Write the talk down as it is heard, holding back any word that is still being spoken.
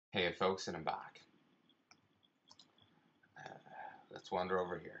Hey folks, and I'm back. Let's wander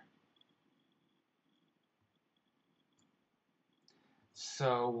over here.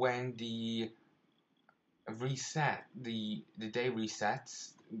 So when the day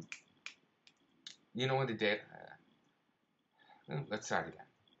resets, you know when the day. Let's start again.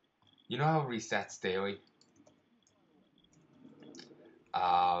 You know how it resets daily.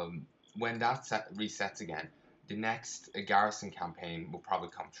 When that resets again, the next garrison campaign will probably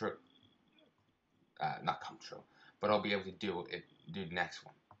come true. Not come true, but I'll be able to do the next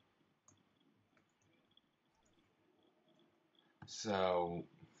one. So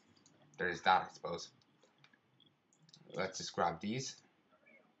there's that, I suppose. Let's just grab these.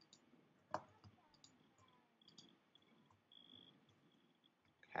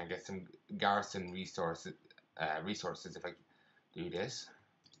 I get some garrison resources if I do this.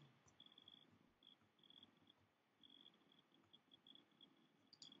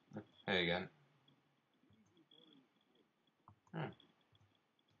 Hey again.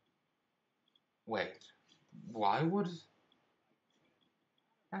 Wait, why would...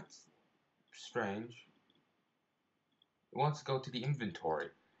 That's strange. It wants to go to the inventory.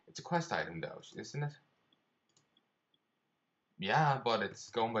 It's a quest item though, isn't it? Yeah, but it's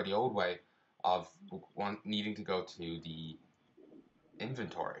going by the old way of needing to go to the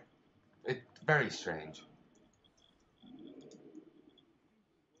inventory. It's very strange.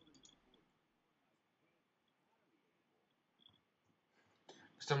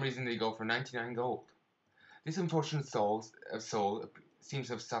 For some reason they go for 99 gold. This unfortunate soul seems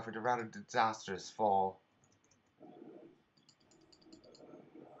to have suffered a rather disastrous fall.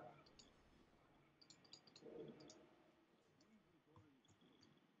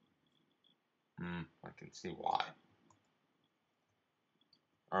 I can see why.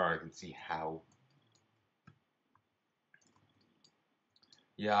 Or I can see how.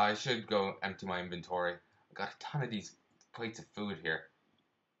 Yeah, I should go empty my inventory. I got a ton of these plates of food here.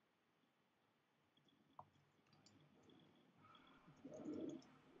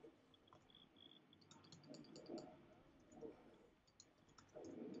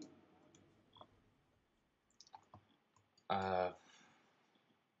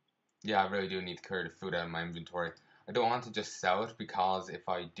 Yeah, I really do need to clear the food out of my inventory. I don't want to just sell it because if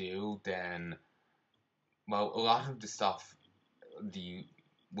I do, then, well, a lot of the stuff, the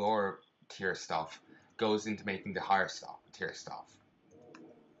lower tier stuff, goes into making the higher tier stuff.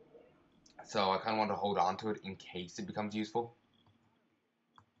 So I kind of want to hold on to it in case it becomes useful.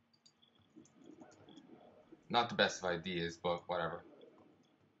 Not the best of ideas, but whatever.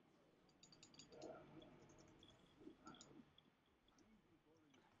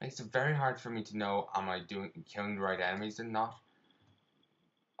 Makes it very hard for me to know am I killing the right enemies or not.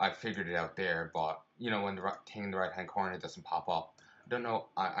 I figured it out there, but you know when the thing in the right hand corner doesn't pop up. I don't know.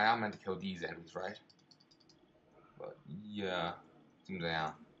 I am meant to kill these enemies, right? But yeah, seems I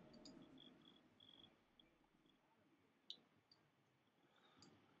am.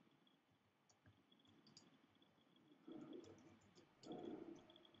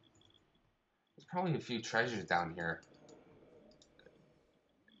 There's probably a few treasures down here.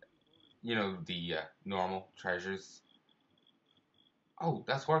 You know the normal treasures. Oh,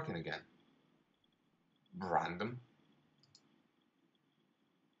 that's working again. Random.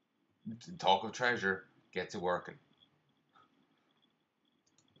 Talk of treasure gets it working.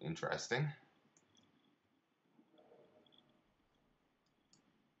 Interesting.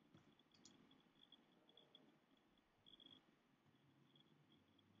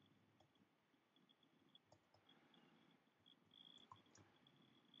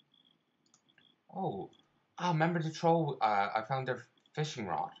 Oh, remember the troll? I found their fishing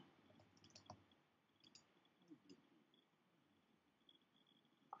rod.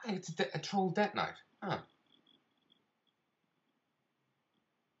 Hey, it's a troll detonite. Huh.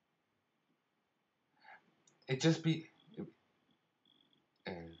 It just be.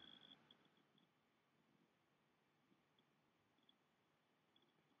 Uh,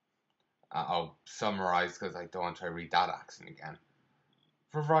 I'll summarize because I don't want to read that accent again.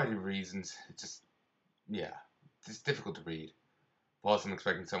 For a variety of reasons, it's just, yeah, it's difficult to read. Plus, I'm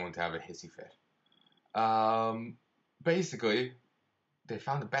expecting someone to have a hissy fit. Basically, they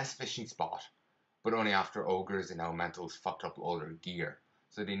found the best fishing spot, but only after ogres and elementals fucked up all their gear.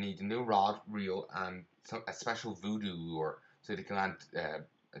 So they need a new rod, reel, and a special voodoo lure so they can land a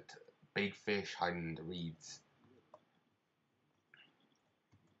big fish hiding in the reeds.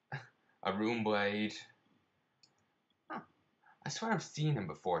 A rune blade. Huh. I swear I've seen him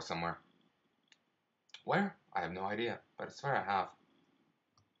before somewhere. Where? I have no idea, but I swear I have.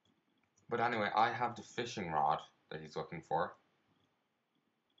 But anyway, I have the fishing rod that he's looking for.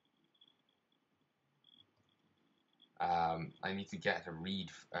 I need to get a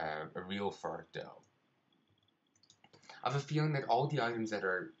reel for it though. I have a feeling that all the items that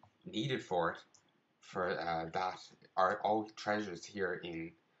are needed for it, that are all treasures here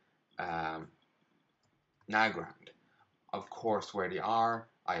in Nagrand. Of course, where they are,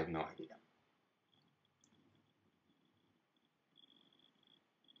 I have no idea.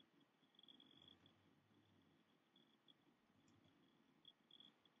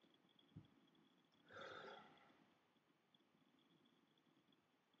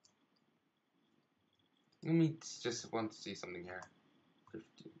 Let me just want to see something here.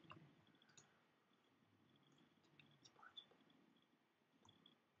 15.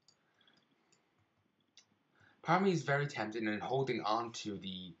 Part of me is very tempted in holding on to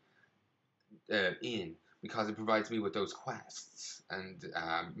the inn because it provides me with those quests and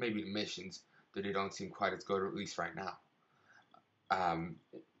maybe the missions, that they don't seem quite as good, at least right now.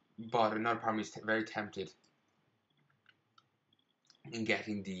 But another part of me is very tempted in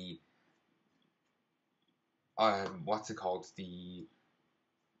getting the what's it called, the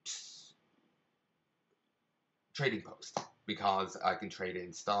trading post, because I can trade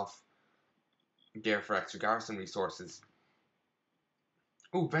in stuff, gear for extra garrison resources.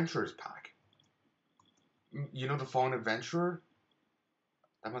 Oh, Venturer's Pack. You know the Fallen Adventurer?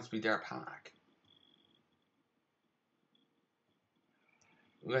 That must be their pack.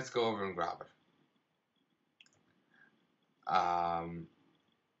 Let's go over and grab it.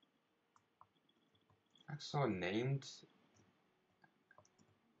 I saw named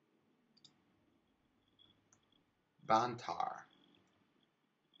Bantar.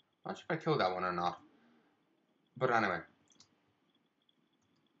 Not sure if I killed that one or not. But anyway.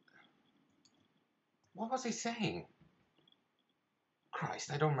 What was I saying?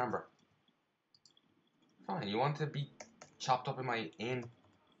 Christ, I don't remember. Fine, you want to be chopped up in my inn?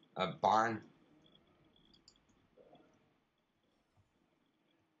 Barn?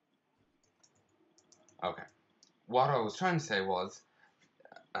 Okay. What I was trying to say was,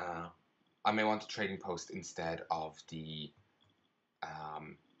 I may want a trading post instead of the,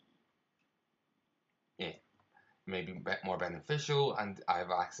 inn. Maybe more beneficial, and I have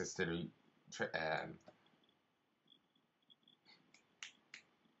access to the,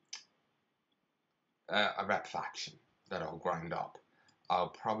 a rep faction that I'll grind up. I'll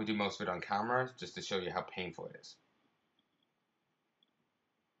probably do most of it on camera just to show you how painful it is.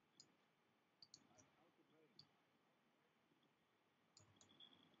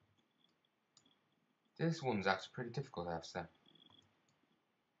 This one's actually pretty difficult, I have to say.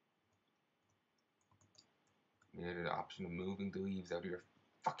 You need the option of moving the leaves out of your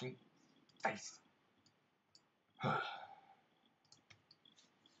fucking face.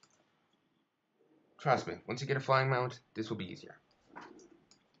 Trust me, once you get a flying mount, this will be easier.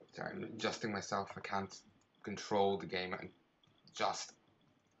 Sorry, I'm adjusting myself. I can't control the game and just...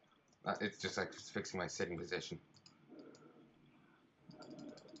 it's just like fixing my sitting position.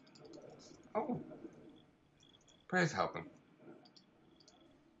 Oh! Prayer's helping.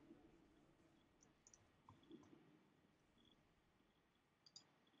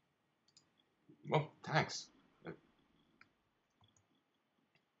 Well, thanks.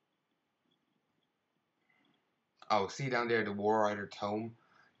 Oh, see down there, the War Rider Tome?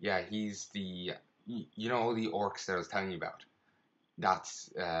 Yeah, he's the... You know all the orcs that I was telling you about? That's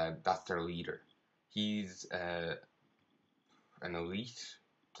their leader. He's an elite,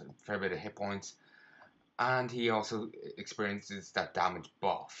 a fair bit of hit points, and he also experiences that damage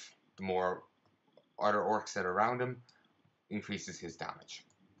buff. The more other orcs that are around him, increases his damage.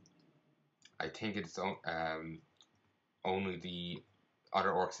 I think it's only the other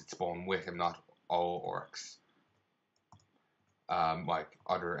orcs that spawn with him, not all orcs. Like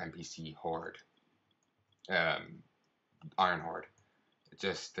other NPC Horde, Iron Horde,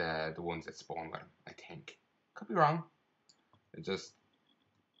 just the ones that spawn with him, I think. Could be wrong.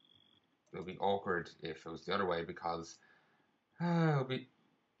 It'll be awkward if it was the other way, because that'll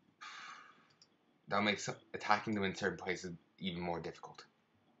make attacking them in certain places even more difficult.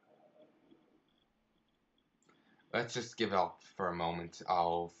 Let's just give up for a moment.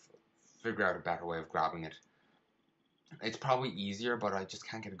 I'll figure out a better way of grabbing it. It's probably easier, but I just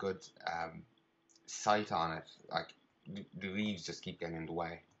can't get a good sight on it. Like, the leaves just keep getting in the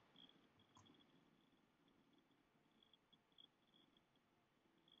way.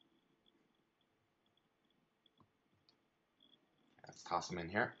 Let's toss them in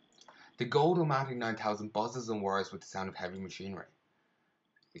here. The gold Omatic 9000 buzzes and whirs with the sound of heavy machinery.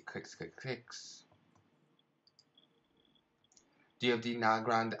 It clicks, clicks, clicks. Do you have the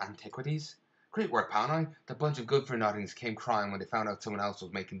Nagrand Antiquities? Great work, Palnai. That bunch of good-for-nothings came crying when they found out someone else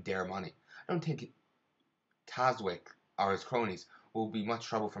was making their money. I don't think Tazwick or his cronies will be much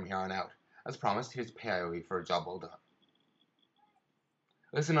trouble from here on out. As promised, here's a pay I owe you for a job well done.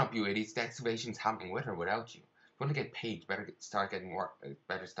 Listen up, you idiots. The excavation's happening with or without you. If you want to get paid, you better start getting work.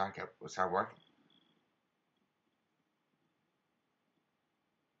 Start working.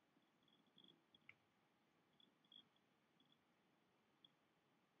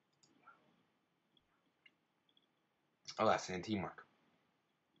 A lesson in teamwork.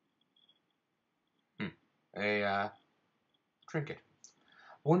 A trinket.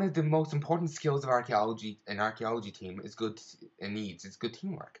 One of the most important skills of an archaeology team is good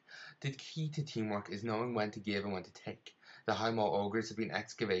teamwork. The key to teamwork is knowing when to give and when to take. The High Mole Ogres have been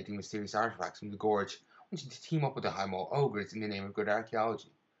excavating mysterious artifacts from the gorge. I want you to team up with the High Mole Ogres in the name of good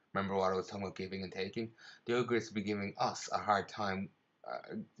archaeology. Remember what I was talking about giving and taking? The Ogres have been giving us a hard time.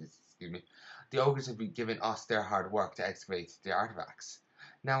 The Ogres have been giving us their hard work to excavate the artifacts.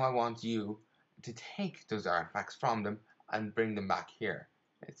 Now I want you to take those artifacts from them and bring them back here.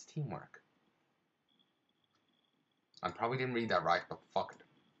 It's teamwork. I probably didn't read that right, but fuck it.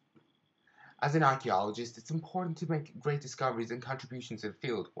 As an archaeologist, it's important to make great discoveries and contributions to the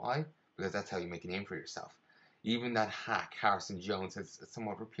field. Why? Because that's how you make a name for yourself. Even that hack, Harrison Jones, has a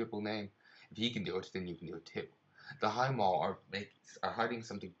somewhat reputable name. If he can do it, then you can do it too. The High Mall are hiding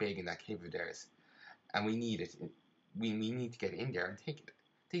something big in that cave of theirs, and we need it. We need to get in there and take it.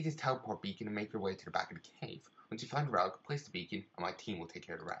 Take this teleport beacon and make your way to the back of the cave. Once you find the relic, place the beacon, and my team will take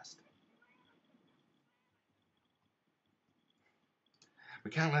care of the rest.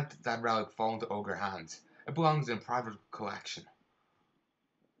 We can't let that relic fall into ogre hands. It belongs in a private collection.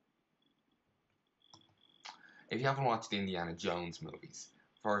 If you haven't watched the Indiana Jones movies,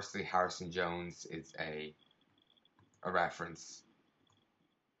 firstly, Harrison Jones is a reference.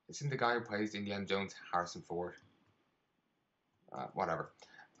 Isn't the guy who plays Indiana Jones Harrison Ford? Whatever.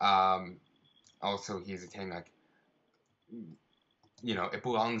 Also, he's a thing like, it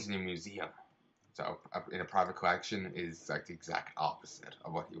belongs in a museum. So, in a private collection is like the exact opposite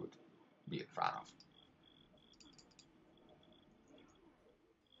of what he would be a fan of.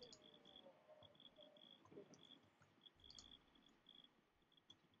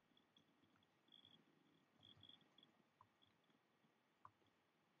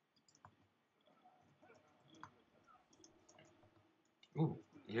 Ooh,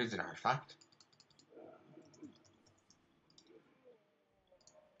 here's an artifact.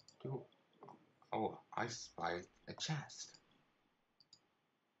 Ooh. Oh, I spy a chest.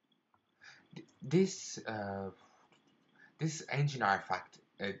 This ancient artifact,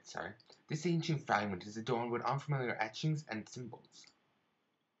 this ancient fragment is adorned with unfamiliar etchings and symbols.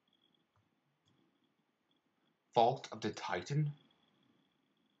 Vault of the Titan?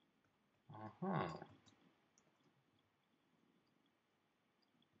 Uh-huh.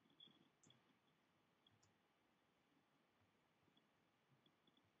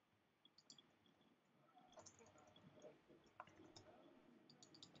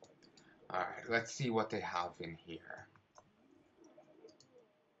 Alright, let's see what they have in here.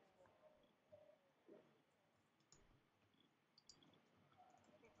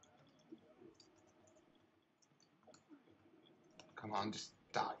 Come on, just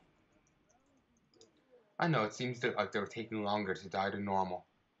die. I know, it seems like they were taking longer to die than normal.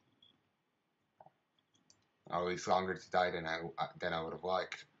 Or at least longer to die than I would have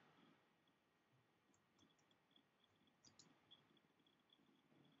liked.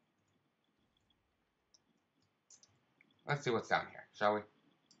 Let's see what's down here, shall we?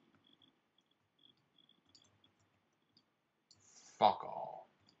 Fuck all.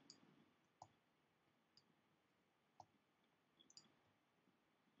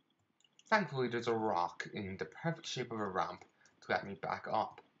 Thankfully, there's a rock in the perfect shape of a ramp to let me back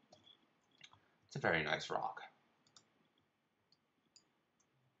up. It's a very nice rock.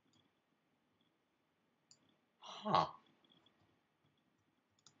 Huh.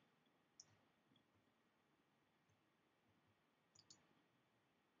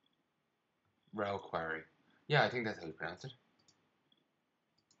 Reliquary. Yeah, I think that's how you pronounce it.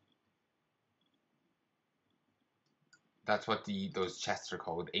 That's what those chests are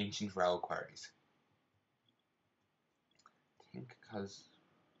called, ancient reliquaries. I think because...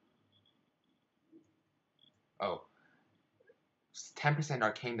 Oh. 10%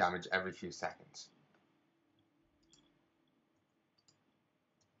 arcane damage every few seconds.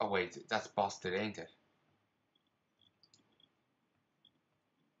 Oh wait, that's busted, ain't it?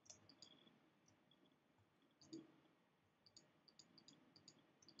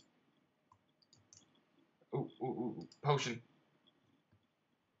 Ooh, potion.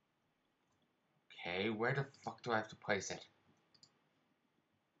 Okay, where the fuck do I have to place it?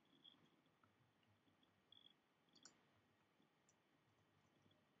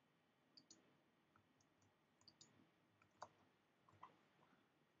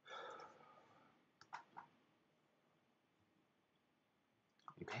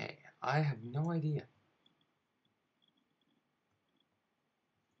 I have no idea.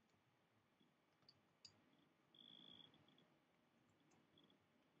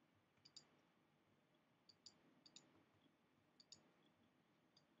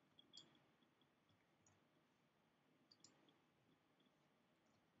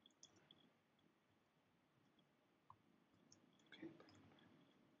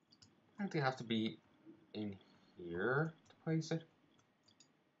 I think they have to be in here to place it.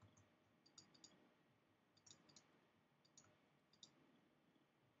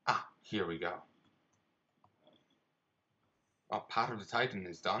 Ah, here we go. Oh, Path of the Titan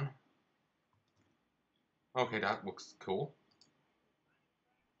is done. Okay, that looks cool.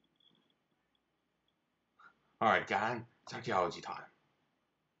 Alright, gang, it's archaeology time.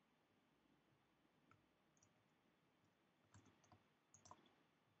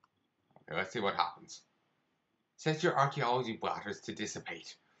 Okay, let's see what happens. Set your archaeology bladders to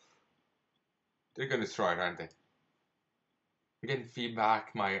dissipate. They're gonna destroy it, aren't they? I'm getting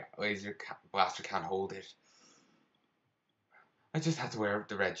feedback, my laser blaster can't hold it. I just had to wear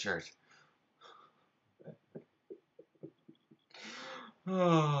the red shirt.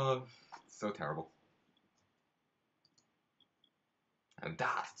 Oh, so terrible. And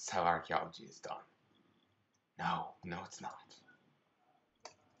that's how archaeology is done. No, it's not.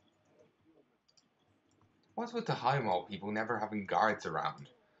 What's with the high mall people never having guards around?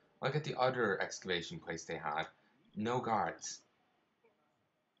 Like at the other excavation place they had. No guards.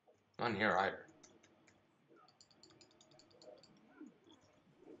 None here either.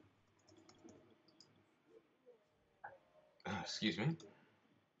 Excuse me.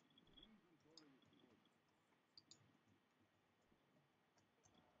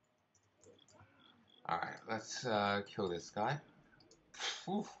 Alright, let's kill this guy.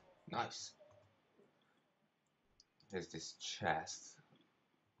 Oof, nice. There's this chest.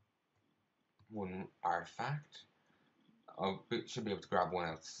 One artifact. I should be able to grab one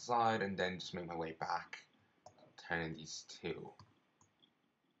outside and then just make my way back. Turn in these two.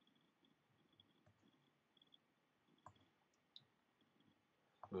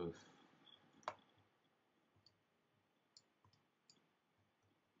 Oof.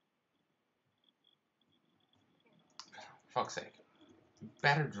 Fuck's sake.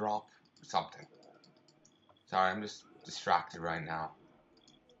 Better drop something. Sorry, I'm just distracted right now.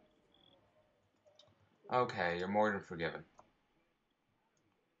 Okay, you're more than forgiven.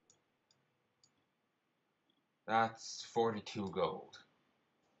 That's 42 gold.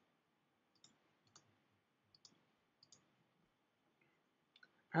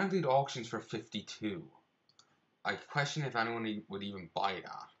 Apparently the auction's for 52. I question if anyone would even buy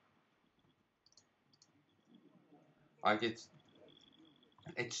that. Like, it's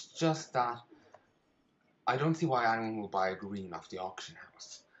just that I don't see why anyone will buy a green off the auction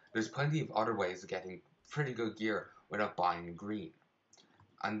house. There's plenty of other ways of getting pretty good gear without buying a green.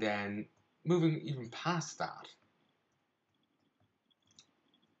 And then, moving even past that,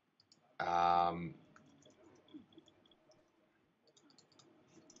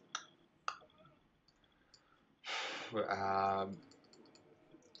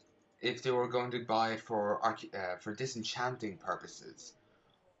 if they were going to buy it for disenchanting purposes,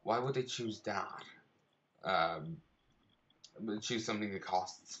 why would they choose that? Choose something that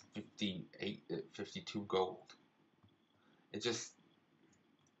costs 52 gold. It just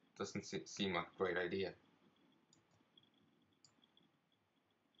doesn't seem like a great idea.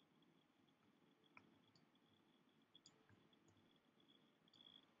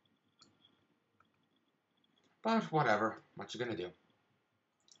 But whatever, what you gonna do?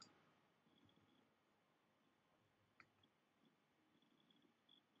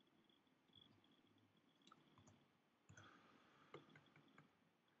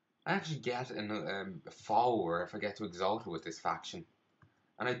 I actually get a follower if I get to Exalted with this faction.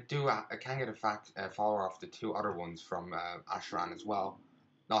 And I can get a follower off the two other ones from Asheran as well.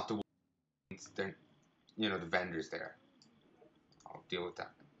 Not the ones, the vendors there. I'll deal with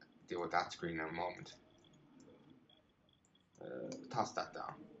that screen in a moment. Toss that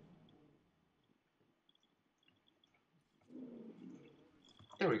down.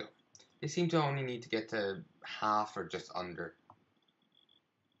 There we go. They seem to only need to get to half or just under.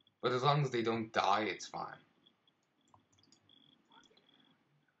 But as long as they don't die, it's fine.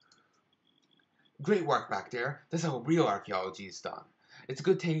 Great work back there. That's how real archaeology is done. It's a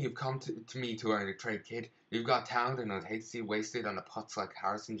good thing you've come to me to earn a trade, kid. You've got talent and I'd hate to see it wasted on a putz like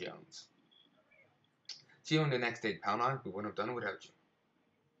Harrison Jones. See you on the next day, Palnai. We wouldn't have done it without you.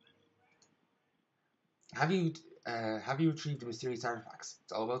 Have you retrieved the mysterious artifacts?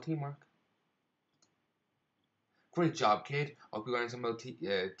 It's all about teamwork. Great job, kid. I'll be learning some about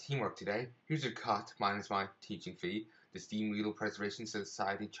teamwork today. Here's your cut minus my teaching fee, the Steam Wheel Preservation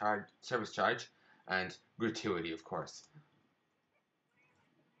Society service charge, and gratuity, of course.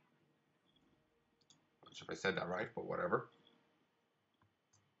 Not sure if I said that right, but whatever.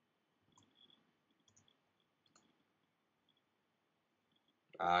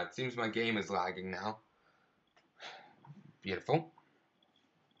 It seems my game is lagging now. Beautiful.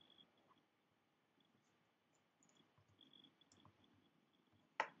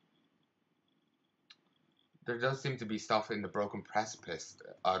 There does seem to be stuff in the Broken Precipice,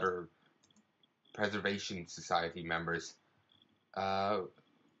 other Preservation Society members.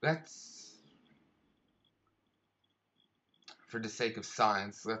 Let's, for the sake of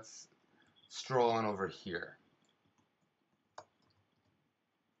science, let's stroll on over here.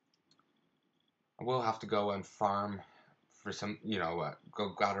 I will have to go and farm for some,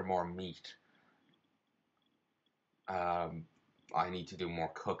 go gather more meat. I need to do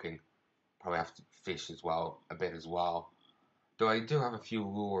more cooking. Probably have to fish as well, a bit as well. Though I do have a few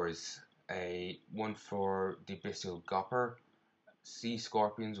lures. One for the abyssal gopper, sea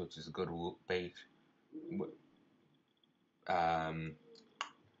scorpions, which is a good bait.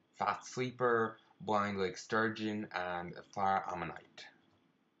 Fat sleeper, blind lake sturgeon, and a fire ammonite.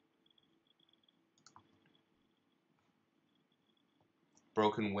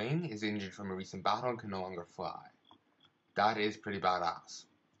 Broken wing is injured from a recent battle and can no longer fly. That is pretty badass.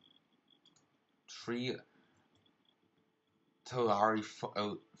 Three Tolari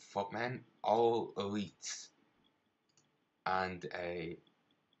footmen, all elites, and a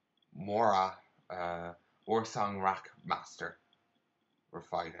Mora Warsong Rack Master were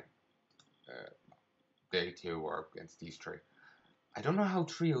fighting. They too were against these three. I don't know how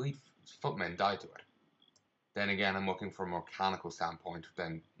three elite footmen died to it. Then again, I'm looking from a mechanical standpoint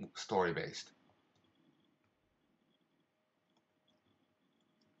than story based.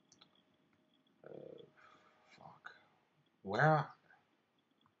 Fuck. Where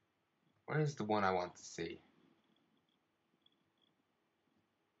is the one I want to see?